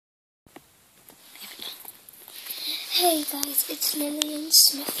Hey guys, it's Lillian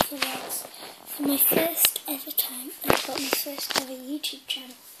Smith Vlogs. For my first ever time, I've got my first ever YouTube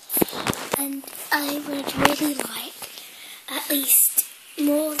channel, and I would really like at least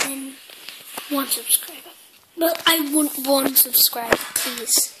more than one subscriber. Well, I want one subscriber,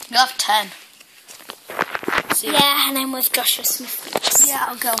 please. You have 10. So, yeah, and I'm with Joshua Smith Vlogs. Yeah,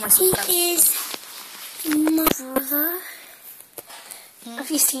 I'll get on my subscribers. He is my brother.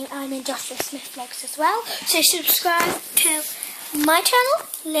 Have you seen I'm in Joshua Smith Vlogs as well? So subscribe to my channel,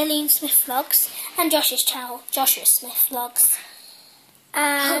 Lillian Smith Vlogs, and Josh's channel, Joshua Smith Vlogs.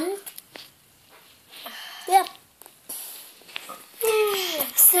 And yeah.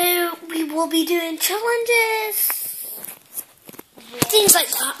 So we will be doing challenges, things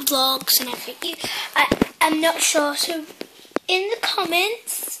like that, vlogs and everything. I'm not sure. So in the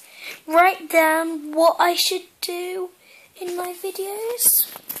comments, write down what I should do in my videos.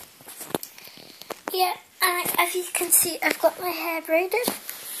 Yeah, and as you can see, I've got my hair braided,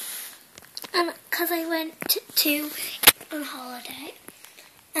 and because I went to on holiday,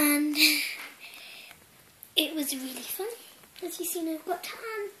 and it was really fun. As you see, I've got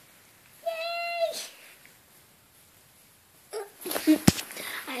tan. Yay!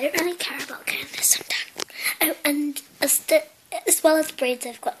 I don't really care about getting this tan. Oh, and as well as braids,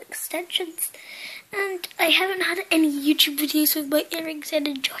 I've got extensions. And I haven't had any YouTube videos with my earrings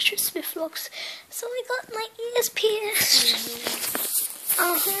in Joshua Smith Vlogs, so I got my ears pierced.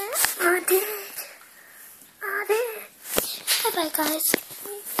 I did. Bye bye, guys.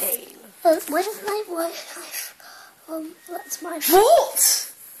 Where is my wife? That's my. What?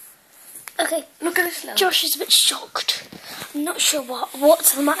 Okay, look at this. Josh is a bit shocked. I'm not sure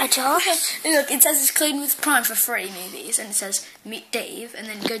what's the matter, Josh. Look, it says it's clean with Prime for free movies, and it says meet Dave, and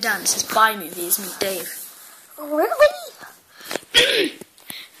then go down. It says buy movies, meet Dave. Really?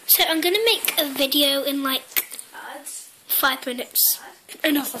 So I'm gonna make a video in like 5 minutes.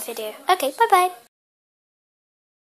 Another video. Okay, bye bye.